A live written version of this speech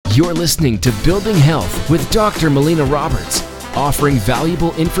You're listening to Building Health with Dr. Melina Roberts, offering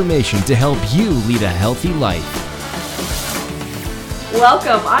valuable information to help you lead a healthy life.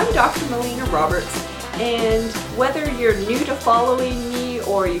 Welcome, I'm Dr. Melina Roberts, and whether you're new to following me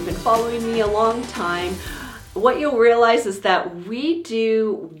or you've been following me a long time, what you'll realize is that we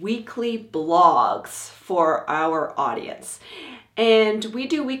do weekly blogs for our audience. And we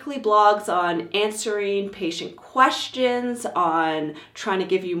do weekly blogs on answering patient questions, on trying to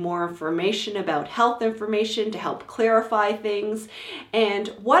give you more information about health information to help clarify things. And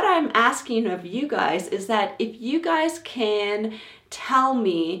what I'm asking of you guys is that if you guys can tell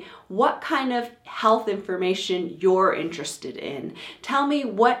me what kind of health information you're interested in. Tell me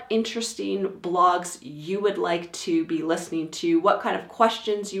what interesting blogs you would like to be listening to, what kind of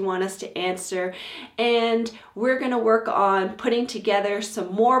questions you want us to answer, and we're going to work on putting together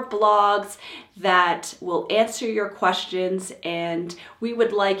some more blogs that will answer your questions, and we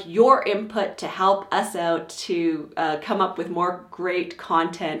would like your input to help us out to come up with more great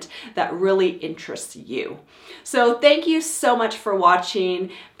content that really interests you. So thank you so much for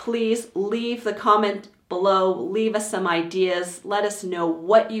watching. Please leave the comment below, leave us some ideas, let us know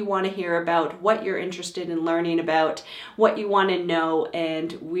what you want to hear about, what you're interested in learning about, what you want to know,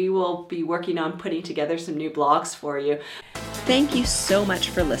 and we will be working on putting together some new blogs for you. Thank you so much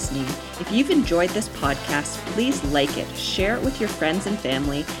for listening. If you've enjoyed this podcast, please like it, share it with your friends and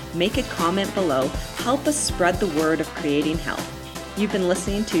family, make a comment below, help us spread the word of creating health. You've been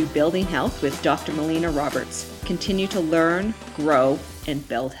listening to Building Health with Dr. Melina Roberts. Continue to learn, grow, and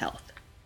build health.